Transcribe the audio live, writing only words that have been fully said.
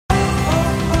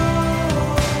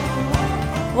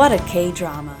What a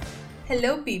K-drama.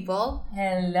 Hello, people.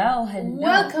 Hello.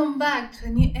 Welcome back to a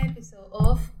new episode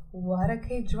of What a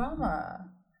K-drama.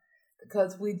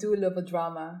 Because we do love a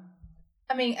drama.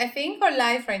 I mean, I think our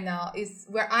life right now is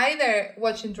we're either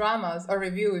watching dramas or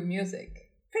reviewing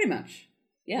music. Pretty much.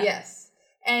 Yeah. Yes.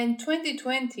 And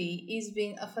 2020 has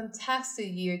been a fantastic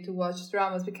year to watch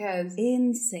dramas because...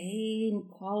 Insane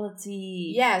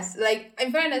quality. Yes, like,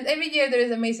 in fairness, every year there is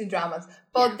amazing dramas.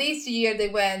 But this year they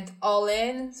went all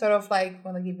in, sort of like,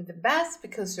 want to give it the best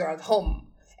because you're at home.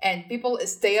 And people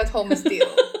stay at home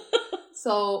still.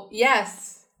 So,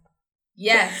 yes.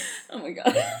 Oh my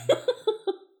god.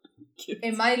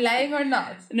 Am I lying or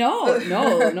not?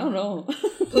 No.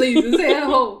 Please stay at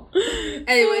home.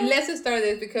 Anyway, let's start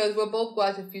this because we'll both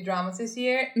watched a few dramas this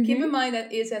year. Mm-hmm. Keep in mind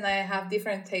that Isa and I have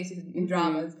different tastes in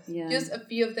dramas. Yeah. Just a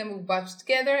few of them we watched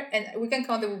together and we can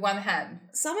count them with one hand.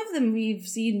 Some of them we've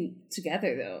seen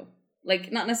together though.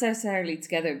 Like, not necessarily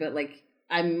together, but like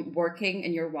I'm working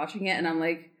and you're watching it and I'm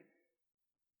like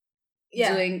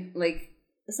doing like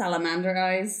salamander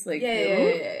eyes. Like,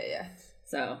 yeah.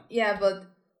 So. Yeah, but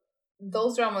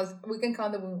those dramas, we can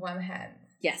count them with one hand.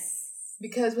 Yes.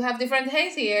 Because we have different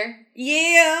tastes here.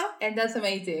 Yeah. And that's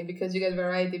amazing because you get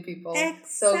variety, people. Exactly.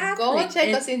 So go and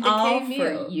check us in the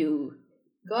K-Meal. For you.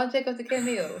 Go and check out the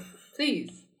K-Meal.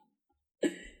 Please.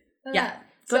 Yeah.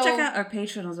 Go check out our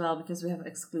Patreon as well because we have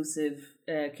exclusive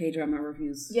K-drama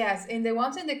reviews. Yes. And the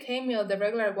ones in the K-Meal, the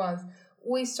regular ones,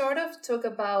 we sort of talk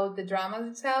about the drama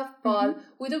itself, but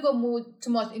we don't go too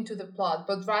much into the plot,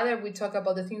 but rather we talk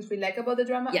about the things we like about the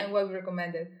drama and what we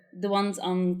recommend it. The ones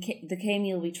on the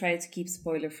K-Meal, we try to keep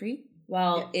spoiler-free,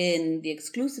 while in the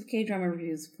exclusive K-drama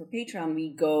reviews for Patreon,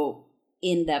 we go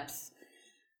in-depth,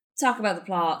 talk about the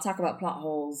plot, talk about plot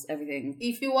holes, everything.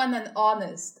 If you want an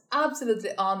honest, absolutely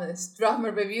honest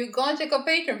drama review, go and check out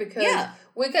Patreon because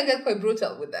we can get quite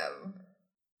brutal with them.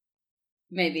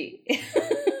 Maybe.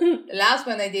 The last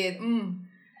one I did,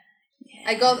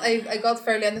 I got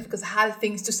fairly honest because I had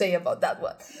things to say about that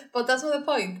one. But that's not the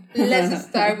point. Let's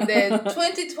start with the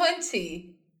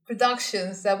 2020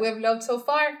 productions that we have loved so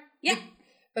far. Yeah.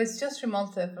 But it's just 3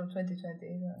 months left from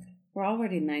 2020. We're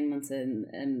already 9 months in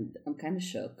and I'm kind of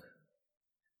shook.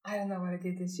 I don't know what I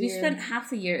did this year. We spent half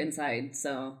the year inside,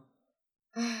 so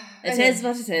it is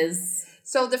what it is.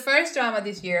 So the first drama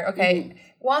this year,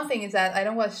 one thing is that I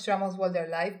don't watch dramas while they're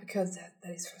live because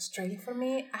that is frustrating for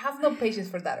me. I have no patience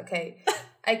for that, okay?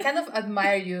 I kind of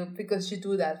admire you because you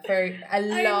do that a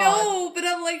lot. I know, but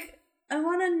I'm like, I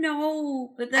want to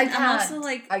know. But then I'm also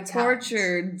like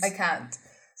tortured. I can't.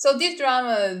 So these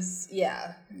dramas,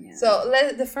 yeah. So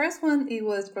the first one, it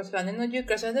was Crossfire no You.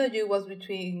 Crossfire no You was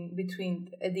between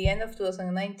at the end of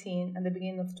 2019 and the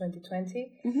beginning of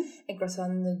 2020. And Crossfire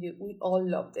no You, we all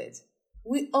loved it.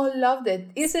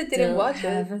 Isa didn't watch it.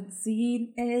 I haven't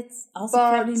seen it. Also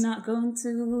probably not going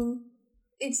to.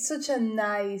 It's such a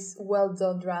nice, well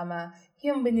done drama.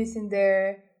 Hyunbin is in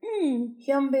there.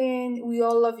 Hyunbin, we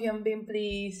all love Hyunbin,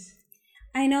 please.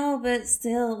 I know, but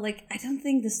still, like, I don't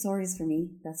think the story's for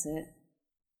me. That's it.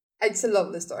 It's a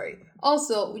lovely story.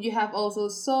 Also, you have also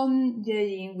Son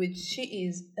Ye-in, which she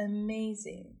is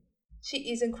amazing.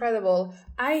 She is incredible.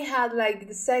 I had like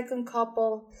the second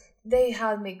couple. They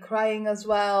had me crying as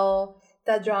well.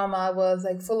 That drama was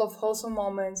like full of wholesome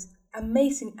moments,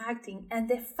 amazing acting, and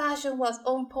the fashion was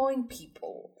on point,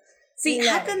 people. See,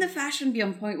 how can the fashion be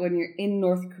on point when you're in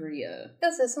North Korea?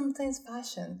 Because sometimes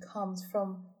fashion comes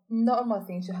from normal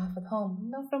things you have at home,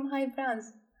 not from high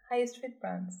street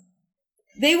brands.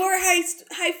 They were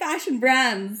high fashion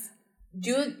brands.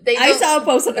 I saw a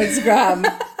post on Instagram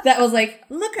that was like,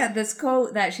 look at this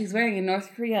coat that she's wearing in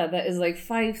North Korea that is like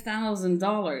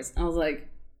 $5,000. I was like,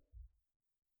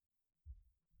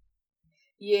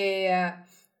 yeah.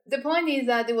 The point is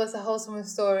that it was a wholesome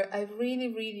story. I really,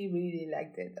 really, really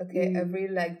liked it. Okay, I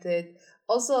really liked it.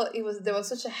 Also, there was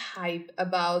such a hype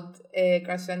about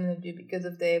Crossfire no You because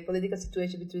of the political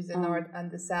situation between the North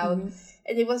and the South.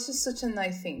 And it was just such a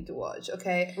nice thing to watch,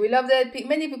 okay? We loved it.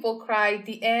 Many people cried.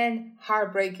 The end,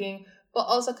 heartbreaking, but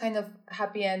also kind of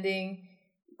happy ending.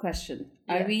 Question.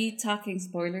 Are we talking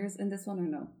spoilers in this one or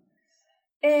no?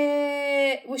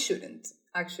 We shouldn't,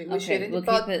 actually. We shouldn't. We'll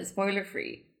keep it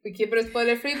spoiler-free. We keep it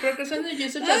spoiler-free, but Crossfire no You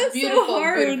is such a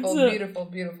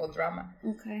beautiful drama.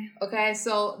 Okay,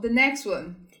 so the next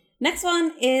one. Next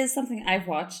one is something I've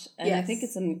watched, and I think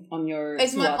it's on your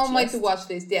on my to-watch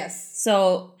list, yes.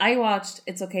 So I watched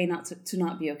It's Okay Not to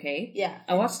Not Be Okay. Yeah.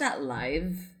 I watched that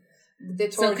live. The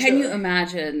torture. So can you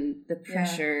imagine the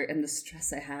pressure and the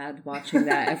stress I had watching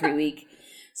that every week?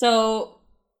 So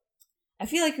I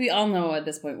feel like we all know at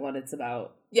this point what it's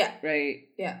about. Yeah. Right?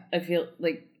 Yeah. I feel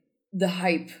like the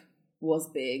hype was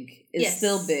big. Is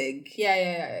still big.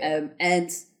 Yeah. And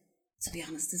to be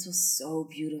honest, this was so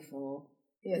beautiful.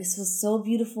 Yes. This was so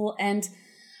beautiful, and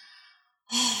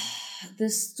the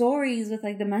stories with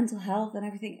like the mental health and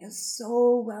everything is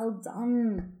so well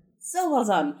done. So well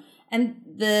done. And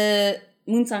the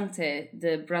Moon Sang-tae,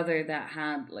 the brother that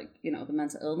had like, you know, the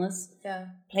mental illness,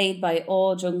 played by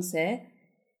Oh Jung-se,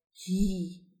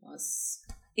 he was,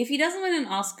 if he doesn't win an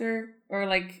Oscar or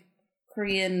like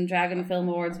Korean Dragon Film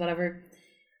Awards, whatever,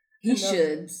 he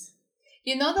should. This.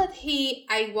 You know that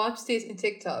I watched this in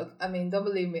TikTok. I mean, don't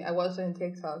believe me, I watched it in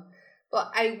TikTok.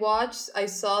 But I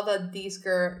saw that this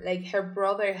girl, like her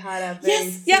brother had a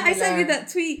very similar... I sent you that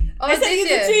tweet. Oh, I sent you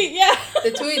the tweet, yeah.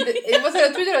 The tweet, it was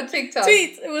a tweet or a TikTok?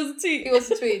 It was a tweet. It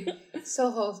was a tweet. So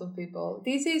wholesome, people.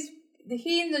 He is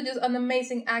just an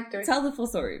amazing actor. Tell the full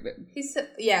story. But...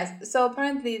 Yes, so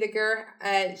apparently the girl,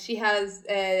 she has,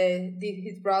 her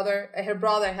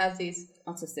brother has this...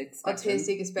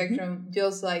 Autistic spectrum,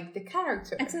 just like the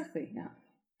character. Exactly, yeah.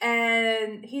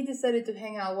 And he decided to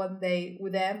hang out one day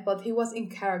with them, but he was in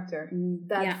character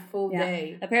full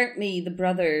day. Apparently, the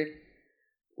brother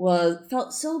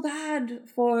felt so bad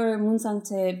for Moon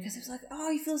Sang-tae because he was like, oh,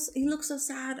 he looks so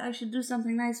sad. I should do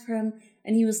something nice for him.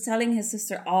 And he was telling his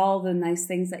sister all the nice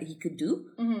things that he could do,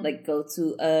 like go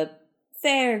to a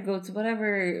fair, go to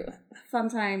whatever fun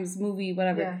times, movie,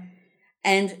 whatever. Yeah.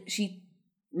 And she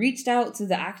reached out to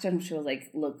the actor and she was like,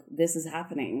 look, this is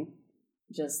happening.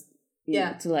 Just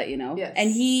to let you know. Yes. And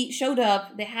he showed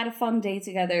up. They had a fun day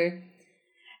together.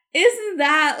 Isn't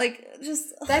that like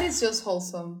just... That is just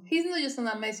wholesome. He's not just an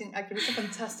amazing actor. He's a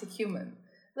fantastic human.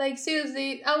 Like,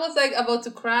 seriously, I was like about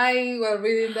to cry while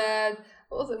reading that.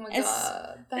 I was like, oh my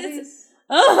God. That is...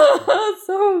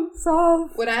 so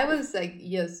soft. When I was like,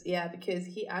 yes, yeah, because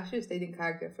he actually stayed in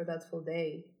character for that full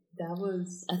day. That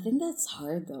was... I think that's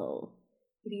hard though.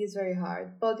 It is very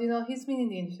hard. But, you know, he's been in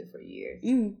the industry for years.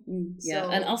 Yeah,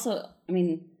 and also, I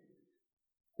mean,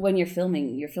 when you're filming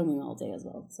all day as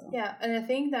well. So yeah, and I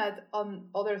think that on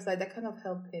other side, that kind of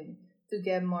helped him to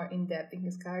get more in-depth in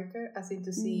his character. As in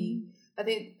to see,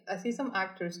 I see some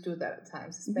actors do that at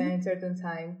times, spend certain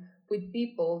time with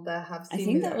people that have similar... I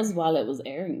think that was while it was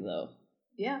airing, though.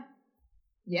 Yeah.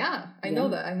 Yeah, I know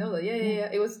that. Yeah.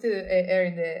 It was still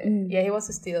airing the... Yeah, he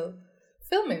was still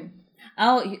filming.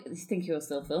 Oh, you think he was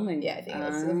still filming? Yeah, I think he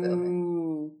was still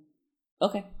filming.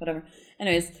 Okay, whatever.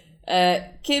 Anyways,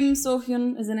 Kim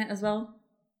So-hyun is in it as well.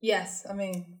 Yes, I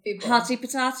mean, people. Hachi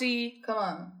Patati. Come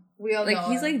on. We all know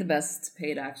he's like the best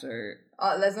paid actor.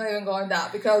 Let's not even go on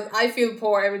that because I feel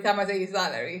poor every time I say his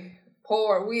salary.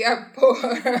 Poor. We are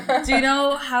poor. Do you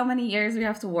know how many years we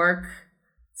have to work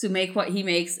to make what he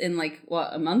makes in like,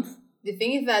 what, a month? The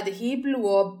thing is that he blew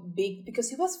up big because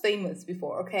he was famous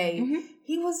before, okay?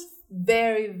 He was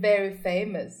very, very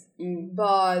famous.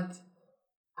 But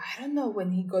I don't know when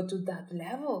he got to that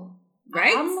level.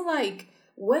 Right? I'm like,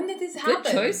 when did this happen?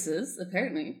 Good choices,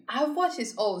 apparently. I've watched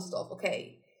his old stuff,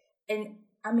 okay? And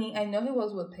I mean, I know he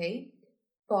was well paid,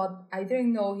 but I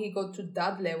didn't know he got to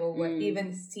that level where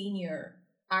even senior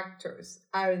actors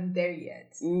aren't there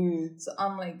yet. So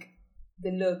I'm like,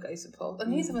 the look, I suppose.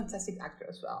 And he's a fantastic actor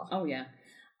as well. Oh, yeah.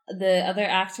 The other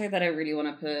actor that I really want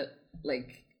to put,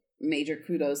 like, major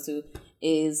kudos to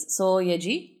is So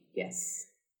Ye-ji. Yes.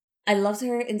 I loved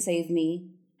her in Save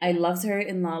Me. I loved her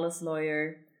in Lawless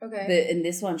Lawyer. Okay. But in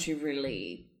this one, she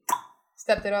really...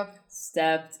 Stepped it up.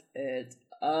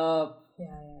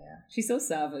 Yeah. She's so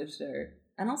savage there.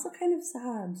 And also kind of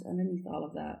sad underneath all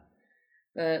of that.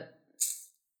 But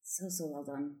so well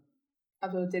done.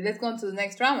 Absolutely. Let's go on to the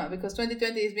next drama because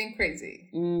 2020 has been crazy.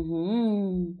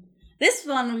 This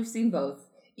one we've seen both.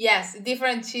 Yes,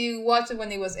 different. She watched it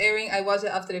when it was airing. I watched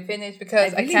it after it finished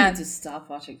because I can't need to stop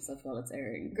watching stuff while it's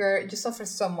airing. Girl, you suffer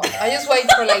so much. I just wait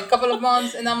for like a couple of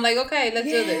months and I'm like, okay, let's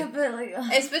do this. But like,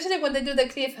 especially when they do the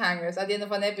cliffhangers at the end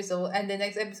of an episode and the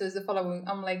next episode is the following.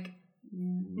 I'm like,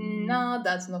 no,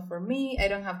 that's not for me. I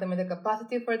don't have the mental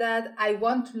capacity for that. I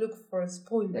want to look for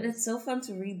spoilers. But it's so fun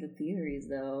to read the theories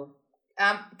though.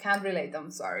 Can't relate,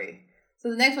 I'm sorry. So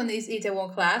the next one is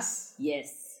Itaewon Class.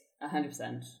 Yes,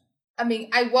 100%. I mean,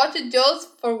 I watched it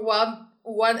just for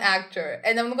one actor,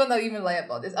 and I'm not gonna even lie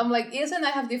about this. I'm like, Ilse and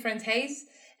I have different tastes,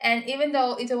 and even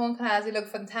though Itaewon Class, it looked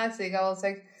fantastic, I was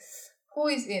like, who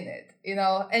is in it? You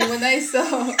know? And when I saw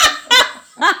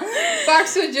Park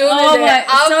Seo-joon I'm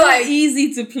like,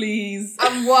 easy to please.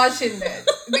 I'm watching it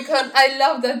because I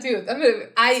love that dude. I mean,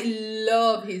 I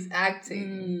love his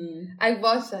acting. I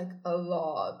watched like a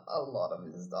lot of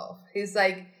his stuff. He's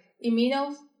like,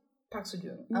 Iminos, Park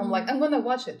Seo-joon. I'm like, I'm gonna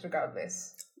watch it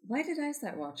regardless. Why did I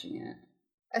start watching it?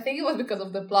 I think it was because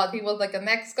of the plot. He was like an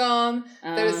ex-con.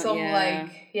 There's some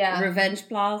revenge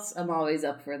plots. I'm always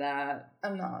up for that.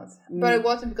 I'm not, but it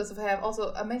wasn't because of him.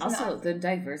 Also, amazing. Also, the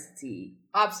diversity.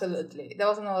 Absolutely, that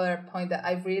was another point that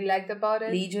I really liked about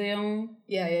it. Lee Jo-young.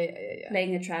 Yeah.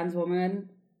 Playing a trans woman.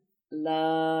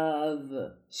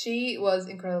 Love. She was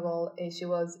incredible. She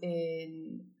was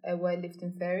in A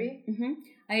Weightlifting Fairy. Mm-hmm.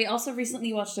 I also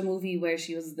recently watched a movie where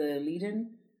she was the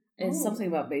lead-in. It's something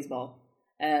about baseball.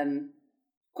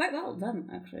 Quite well done,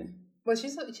 actually. Well,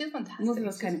 she's fantastic. The movie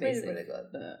was kind of basic. Really good.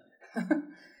 But...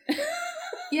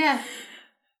 yeah.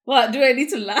 What? Do I need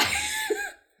to lie?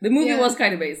 The movie was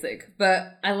kind of basic,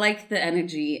 but I like the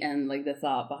energy and like the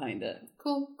thought behind it.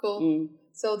 Cool.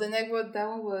 So the next one, that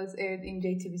one was aired in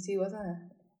JTBC, wasn't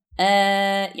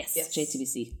it? Yes.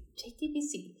 JTBC.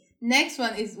 Next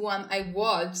one is one I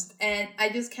watched, and I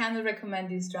just cannot recommend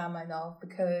this drama enough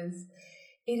because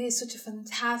it is such a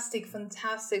fantastic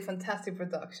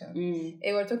production.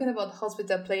 And we're talking about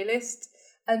Hospital Playlist,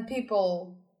 and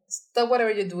people stop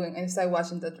whatever you're doing and start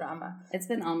watching the drama. It's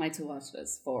been on my to-watch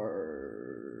list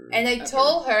for... And I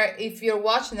told her, if you're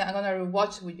watching it, I'm going to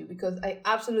rewatch it with you because I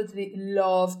absolutely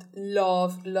loved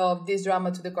this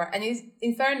drama to the core. And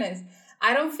in fairness,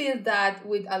 I don't feel that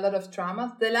with a lot of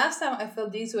dramas. The last time I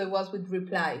felt this way was with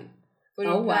Reply.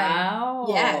 Wow.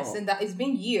 Yes, and that it's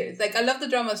been years. Like, I love the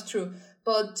dramas, true.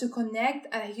 But to connect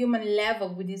at a human level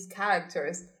with these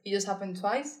characters, it just happened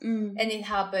twice. And it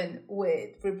happened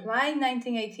with Reply in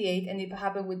 1988, and it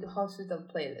happened with the Hospital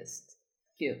Playlist.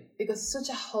 Cute. Because it's such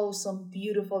a wholesome,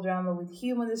 beautiful drama with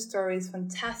human stories,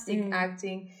 fantastic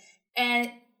acting.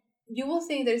 And you will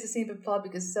think there's a simple plot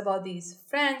because it's about these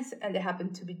friends, and they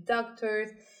happen to be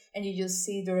doctors, and you just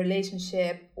see the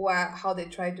relationship, how they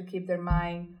try to keep their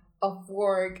mind off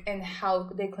work, and how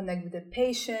they connect with the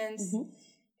patients.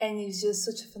 And it's just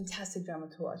such a fantastic drama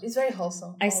to watch. It's very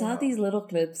wholesome. I saw these little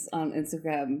clips on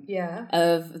Instagram. Yeah.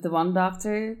 Of the one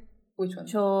doctor. Which one?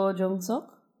 Cho Jung-suk.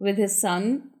 With his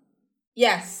son.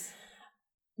 Yes.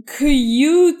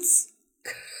 Cute.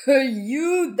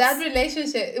 That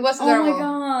relationship. It was adorable. Oh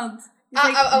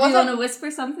my god. Do you want to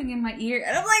whisper something in my ear?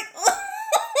 And I'm like...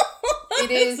 It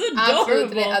is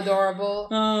absolutely adorable.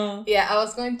 Yeah, I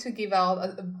was going to give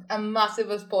out a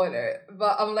massive spoiler,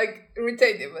 but I'm like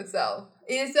retaining myself.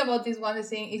 It is about this one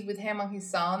scene is with him and his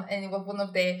son, and it was one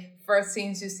of the first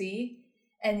scenes you see,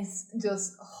 and it's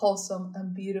just wholesome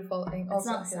and beautiful and it's also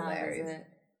not hilarious. Sad, is it?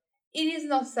 It is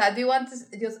not sad. Do you want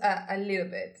to just a little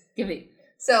bit? Give me.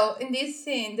 So in this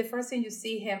scene, the first scene you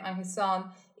see him and his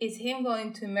son is him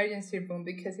going to emergency room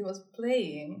because he was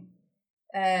playing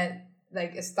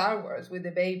like Star Wars with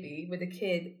the baby, with the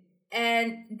kid,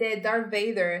 and the Darth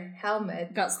Vader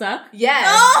helmet got stuck? Yes.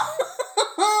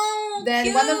 Oh, then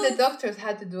cute. One of the doctors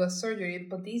had to do a surgery,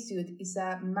 but this dude is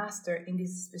a master in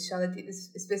this specialty, this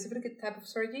specific type of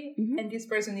surgery, and this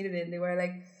person needed it. They were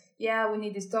like, yeah, we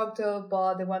need this doctor,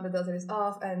 but the one that does it is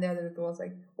off, and the other doctor was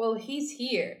like, well, he's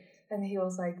here. And he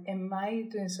was like, am I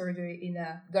doing surgery in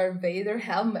a Darth Vader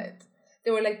helmet?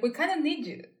 They were like, we kind of need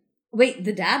you. Wait,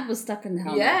 the dad was stuck in the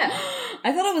helmet? Yeah.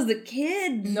 I thought it was the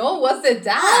kid. No, it was the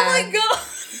dad. Oh my god.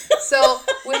 So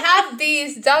we have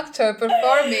this doctor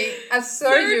performing a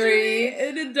surgery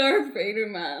in a Darth Vader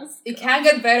mask. It can't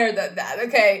get better than that,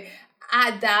 okay?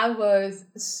 That was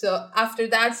so... After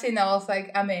that scene, I was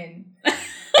like, I'm in.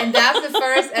 And that's the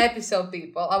first episode,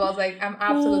 people. I was like, I'm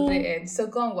absolutely in. So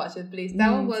go and watch it, please.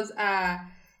 That one was a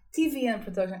TVN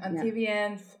production. And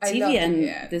TVN...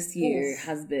 TVN this year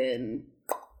has been...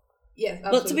 Yes,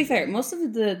 absolutely. But to be fair, most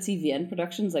of the TVN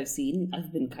productions I've seen,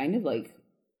 I've been kind of like...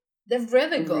 They're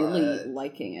really good. Really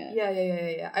liking it.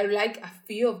 Yeah. I like a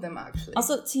few of them, actually.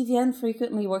 Also, TVN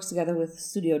frequently works together with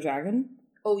Studio Dragon.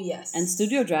 Oh, yes. And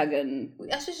Studio Dragon... We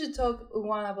actually should talk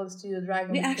one about Studio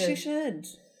Dragon. We actually should.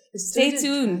 Stay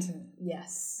tuned. Dragon.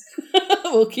 Yes.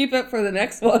 We'll keep it for the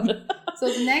next one.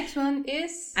 So the next one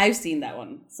is... I've seen that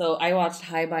one. So I watched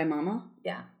Hi Bye Mama.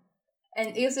 Yeah.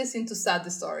 And Ilse seemed to sad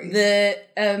the stories. The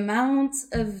amount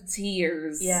of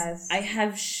tears I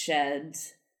have shed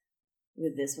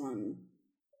with this one.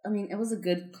 I mean, it was a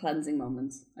good cleansing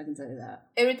moment. I can tell you that.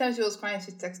 Every time she was crying,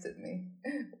 she texted me.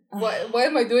 Why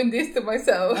am I doing this to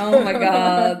myself? Oh my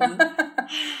god.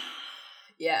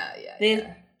 Yeah.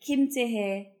 Kim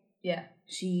Tae-hee. Yeah.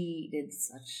 She did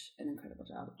such an incredible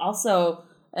job. Also,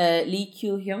 Lee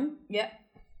Kyu-hyun. Yeah.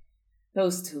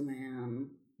 Those two, man.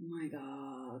 Oh my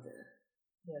god.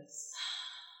 Yes.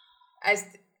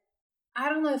 I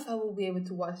don't know if I will be able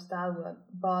to watch that one,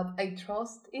 but I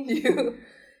trust in you.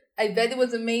 I bet it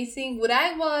was amazing. Would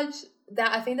I watch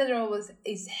that? I think that drama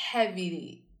is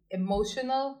heavily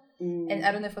emotional, and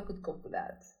I don't know if I could cope with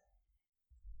that.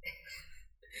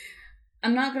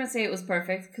 I'm not going to say it was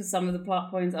perfect, because some of the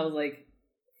plot points I was like,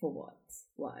 for what?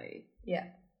 Why? Yeah.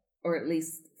 Or at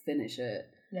least finish it.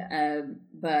 Yeah.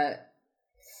 But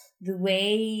the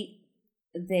way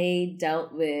they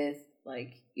dealt with,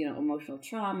 like, you know, emotional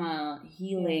trauma,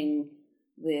 healing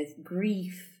with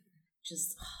grief,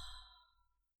 just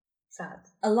sad.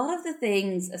 A lot of the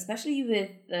things, especially with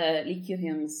Lee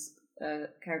Kyo-hyun's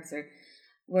character,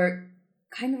 were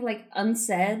kind of like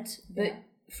unsaid, but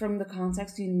from the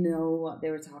context, you know what they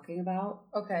were talking about.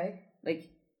 Okay. Like,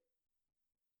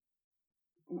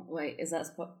 wait, is that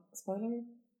spoiler?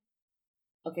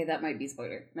 Okay, that might be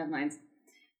spoiler. Never mind.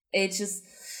 It's just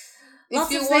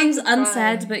lots of things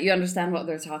unsaid, but you understand what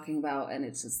they're talking about, and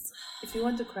it's just... If you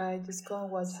want to cry, just go and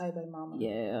watch Hi Bye Mama.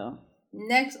 Yeah.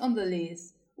 Next on the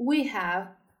list, we have...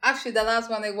 Actually, the last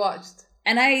one I watched.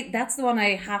 And that's the one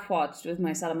I half watched with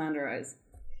my salamander eyes.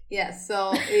 Yes,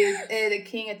 so is The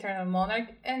King Eternal Monarch.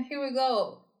 And here we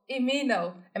go.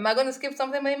 Imino. Am I going to skip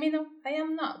something by Imino? I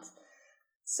am not.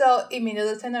 So, Imino,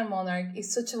 the Eternal Monarch,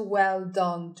 is such a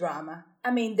well-done drama.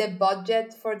 I mean, the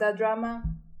budget for that drama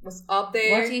was up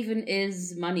there. What even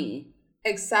is money?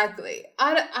 Exactly.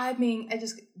 I mean,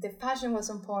 the fashion was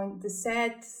on point, the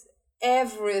sets,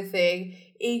 everything.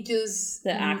 It just...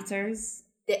 The actors.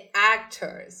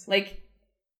 Like,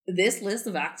 this list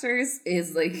of actors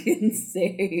is, like,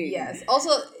 insane. Yes.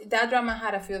 Also, that drama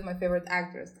had a few of my favorite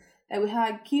actors. Like, we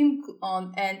had Kim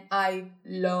on, and I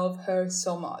love her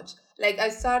so much. Like,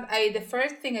 the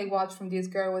first thing I watched from this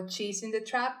girl was Cheese in the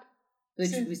Trap.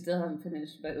 Which we still haven't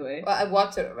finished, by the way. Well, I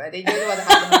watched it already. Just what I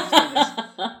haven't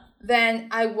finished. Then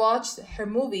I watched her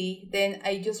movie. Then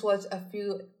I just watched a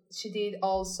few. She did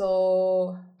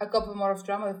also a couple more of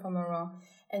drama, if I'm not wrong.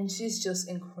 And she's just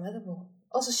incredible.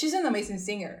 Also, she's an amazing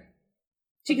singer.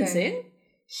 She can sing?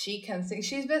 She can sing.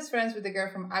 She's best friends with the girl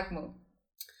from ACMO.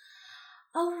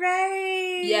 Oh,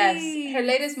 right. Yes. Her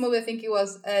latest movie, I think it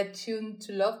was Tune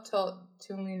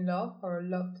in Love, or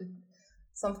Love to...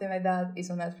 Something like that. It's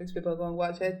on Netflix. People go and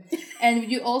watch it.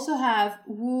 And you also have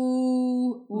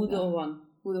Woo Do-hwan.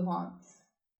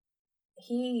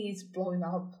 He is blowing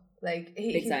up. Like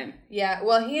big time. Yeah.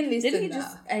 Well, he enlisted. Didn't he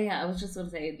just? I was just going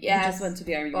to say. Yes. He just went to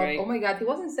the army, right? Oh my God, he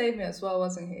was in Save Me as well,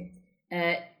 wasn't he?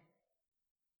 I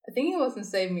think he was in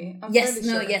Save Me.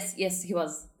 Yes. He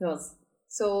was.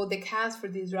 So the cast for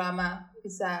this drama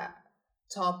is a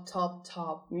top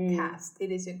cast.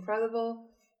 It is incredible.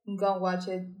 Go and watch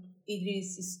it. It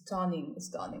is stunning.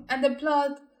 And the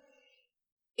plot,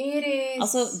 it is...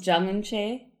 Also, Jung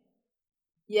Eun-chae.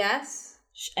 Yes.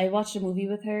 I watched a movie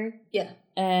with her. Yeah.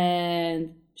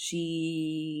 And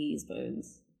she's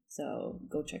bones. So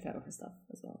go check out her stuff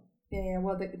as well. Yeah.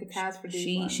 Well, the cast for this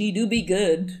one... She do be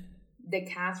good. The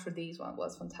cast for this one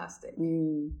was fantastic.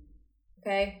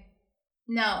 Okay.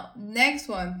 Now, next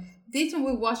one. This one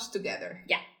we watched together.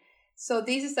 Yeah. So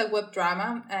this is a web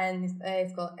drama, and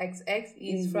it's called XX.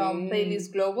 It's from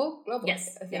Playlist Global.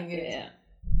 Yes, I think it is. Yeah.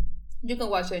 You can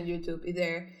watch it on YouTube. It's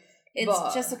there.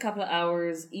 It's just a couple of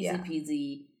hours, easy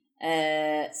peasy.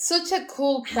 Such a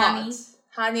cool plot.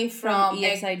 Honey from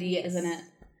EXID, isn't it?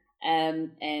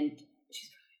 And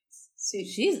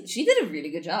she did a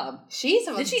really good job. She's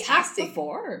a Did she act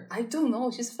before? I don't know.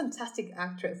 She's a fantastic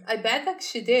actress. I bet that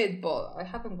she did, but I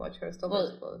haven't watched her stuff.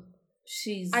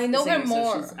 I know her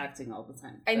more. So she's acting all the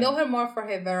time. I know her more for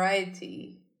her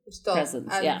variety stuff.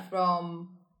 Presence, and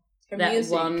from her that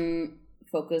music. One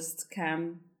focused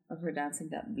cam of her dancing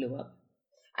that blew up.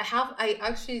 I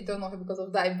actually don't know her because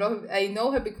of that. I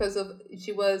know her because of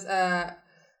she was a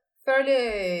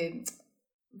fairly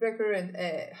recurrent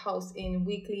host in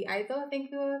Weekly Idol, I think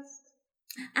it was.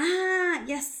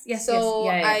 Yes. So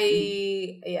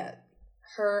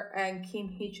her and Kim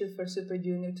Hee-chul for Super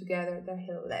Junior together, they're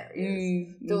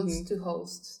hilarious. Those two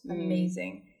hosts,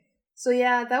 amazing. So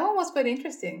yeah, that one was quite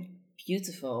interesting.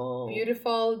 Beautiful.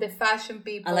 The fashion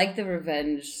people. I like the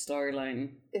revenge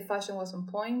storyline. The fashion was on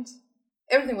point.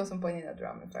 Everything was on point in that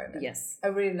drama, in fairness. Yes. I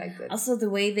really liked it. Also, the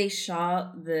way they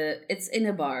shot it's in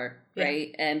a bar,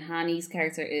 right? And Hani's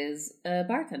character is a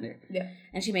bartender. Yeah.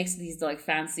 And she makes these like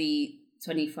fancy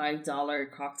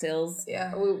 $25 cocktails.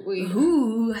 Yeah,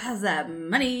 who has that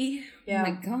money? Yeah.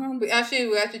 Oh my God. We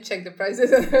actually checked the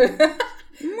prices.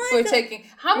 We're checking.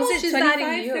 How much is that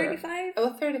in euro? 35?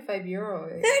 Oh, 35 euro.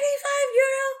 35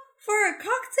 euro for a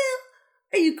cocktail?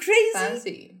 Are you crazy?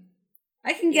 Fancy.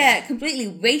 I can get completely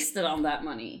wasted on that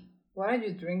money. What are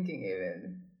you drinking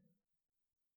even?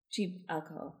 Cheap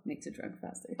alcohol makes you drunk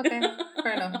faster. Okay,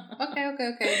 fair enough.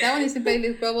 Okay. That one is in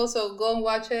Playlist Global, so go and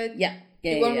watch it. Yeah.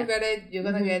 You won't regret it. You're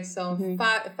going to get some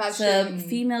fashion. Some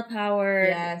female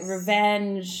power,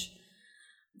 revenge,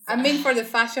 I'm in for the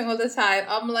fashion all the time.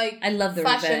 I'm like, I love the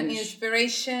fashion revenge.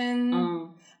 inspiration.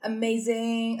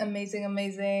 Amazing.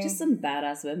 Just some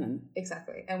badass women.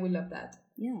 Exactly. And we love that.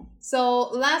 Yeah. So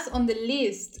last on the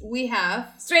list, we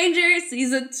have Stranger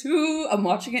Season 2. I'm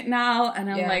watching it now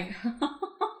and I'm like...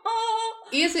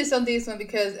 easy on this one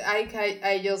because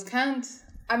I just can't.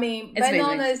 I mean, It's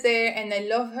Winona is there and I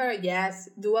love her. Yes.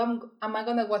 Am I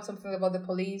gonna watch something about the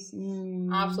police?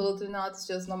 Absolutely not. It's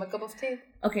just not my cup of tea.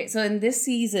 Okay, so in this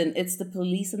season, it's the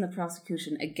police and the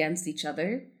prosecution against each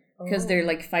other because they're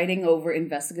like fighting over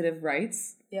investigative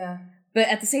rights. Yeah. But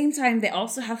at the same time, they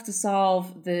also have to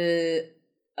solve the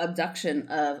abduction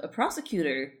of a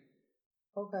prosecutor.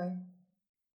 Okay.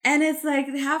 And it's like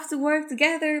they have to work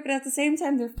together, but at the same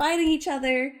time, they're fighting each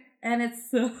other. And it's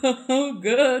so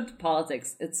good.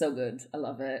 Politics. It's so good. I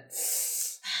love it.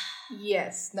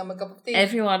 Yes. Not my cup of tea.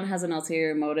 Everyone has an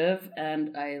ulterior motive,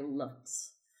 and I love it.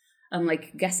 I'm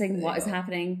like guessing what is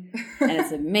happening, and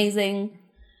it's amazing.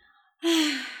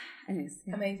 Anyways,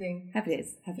 yeah. Amazing. Happy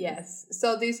days. Yes.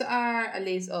 So these are a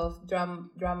list of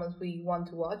dramas we want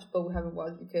to watch, but we haven't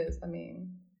watched because, I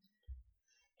mean...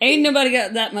 Ain't nobody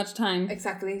got that much time.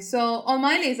 Exactly. So on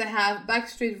my list, I have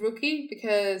Backstreet Rookie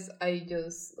because I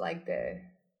just like the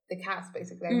cast,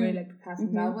 basically. I really like the cast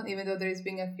in that one, even though there's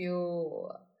been a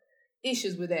few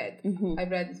issues with it. I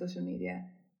read in social media.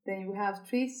 Then you have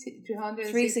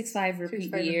 365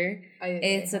 Repeat the Year.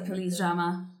 It's a police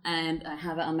drama, and I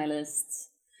have it on my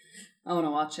list. I want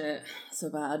to watch it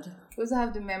so bad. We also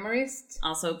have The Memorist.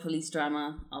 Also police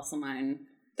drama, also mine.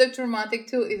 Dr. Romantic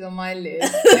 2 is on my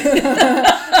list.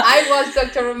 I watched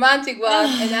Dr. Romantic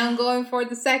 1 and I'm going for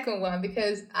the second one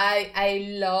because I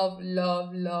love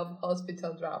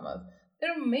hospital dramas.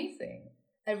 They're amazing.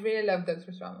 I really love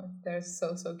Dr. dramas. They're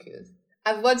so cute.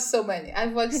 I've watched so many.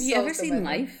 Have you ever seen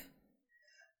Life?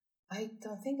 I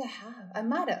don't think I have. I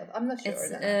might have. I'm not sure.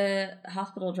 It's a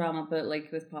hospital drama, but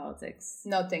like with politics.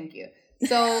 No, thank you.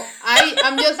 So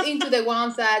I'm just into the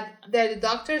ones that they're the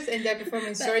doctors and they're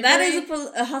performing surgery. That is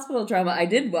a hospital drama I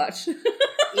did watch.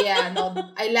 Yeah, no,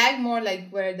 I like more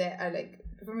like where they are like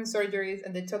performing surgeries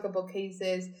and they talk about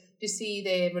cases. You see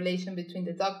the relation between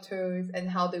the doctors and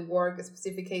how they work in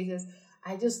specific cases.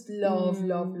 I just love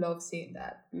seeing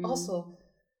that. Also,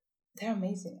 they're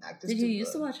amazing actors. Did you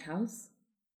used to watch House?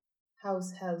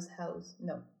 House.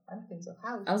 No, I don't think so.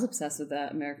 House. I was obsessed with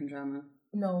that American drama.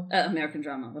 No. American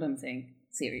drama, what I'm saying.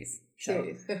 Series.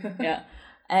 Series. Yeah.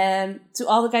 And to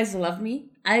all the guys who love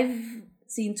me, I've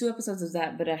seen 2 episodes of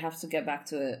that, but I have to get back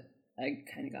to it. I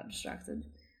kind of got distracted.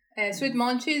 Sweet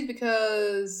Munchies,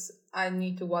 because I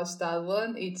need to watch that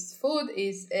one. It's food.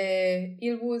 It's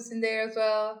Ilwood's in there as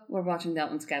well. We're watching that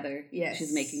one together. Yes.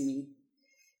 She's making me.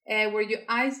 Where Your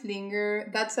Eyes Linger.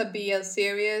 That's a BL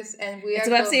series. And it's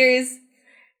a web series.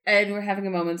 And we're having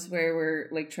a moment where we're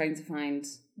like trying to find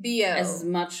BL. As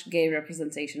much gay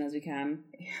representation as we can.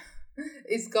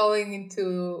 It's going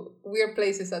into weird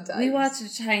places at times. We watched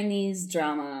a Chinese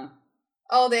drama.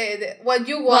 Oh, what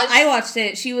you watched? Well, I watched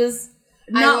it. She was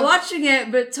not watching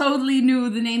it, but totally knew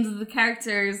the names of the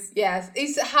characters. Yes,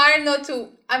 it's hard not to.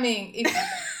 I mean,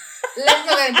 let's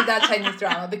not get into that Chinese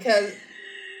drama because,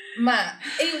 man,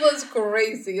 it was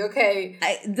crazy. Okay,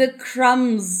 the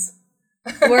crumbs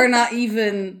were not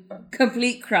even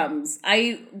complete crumbs.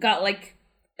 I got like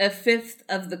a fifth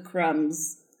of the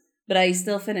crumbs, but I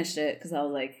still finished it because I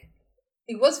was like,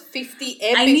 it was 50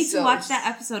 episodes. I need to watch that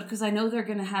episode because I know they're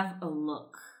gonna have a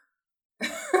look.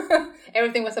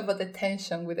 Everything was about the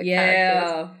tension with the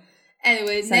characters.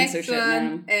 Anyway, next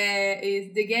one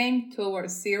is The Game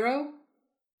Towards Zero.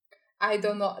 I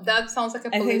don't know. That sounds like a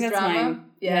police drama. Mine.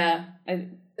 Yeah.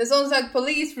 It sounds like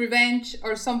police, revenge,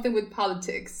 or something with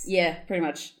politics. Yeah, pretty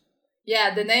much.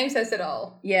 Yeah, the name says it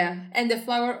all. Yeah. And The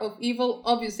Flower of Evil,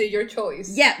 obviously your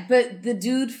choice. Yeah, but the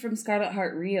dude from Scarlet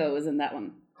Heart Rio is in that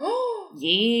one. Oh!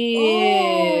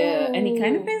 Yeah. Oh. And he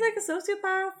kind of plays like a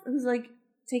sociopath who's like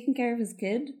taking care of his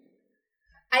kid.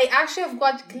 I actually have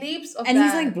watched clips of and that.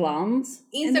 And he's like blonde.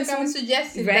 Instagram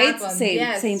suggested right? that one. Same.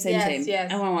 Yes.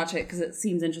 I want to watch it because it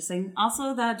seems interesting.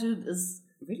 Also, that dude is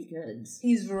really good.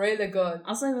 He's really good.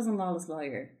 Also, he was on Lawless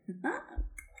Lawyer. There's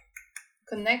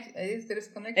connection.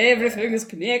 Everything is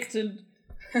connected.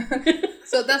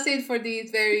 So that's it for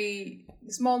these very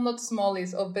small, not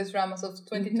smallest of best dramas of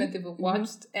 2020 we've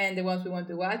watched and the ones we want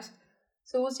to watch.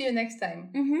 So we'll see you next time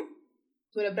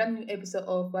with a brand new episode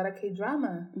of What a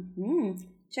K-Drama.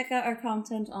 Check out our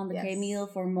content on the K-Meal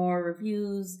for more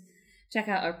reviews. Check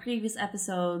out our previous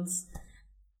episodes.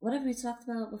 What have we talked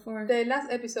about before? The last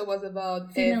episode was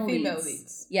about female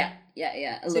leads. Yeah.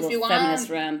 A so little feminist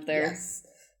rant there. Yes.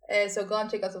 So go and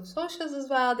check out some socials as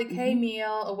well. The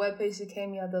K-Meal, a webpage is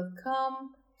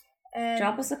kmeal.com. And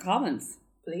drop us a comment.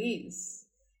 Please.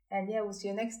 And yeah, we'll see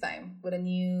you next time with a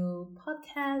new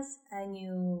podcast, a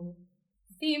new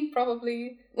theme,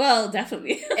 probably. Well,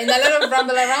 definitely. And a lot of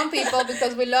ramble around people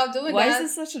because we love doing Why that.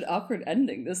 is this such an awkward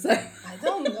ending this time? I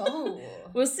don't know.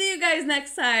 We'll see you guys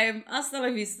next time. Hasta la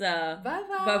vista.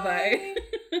 Bye-bye.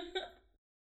 Bye-bye.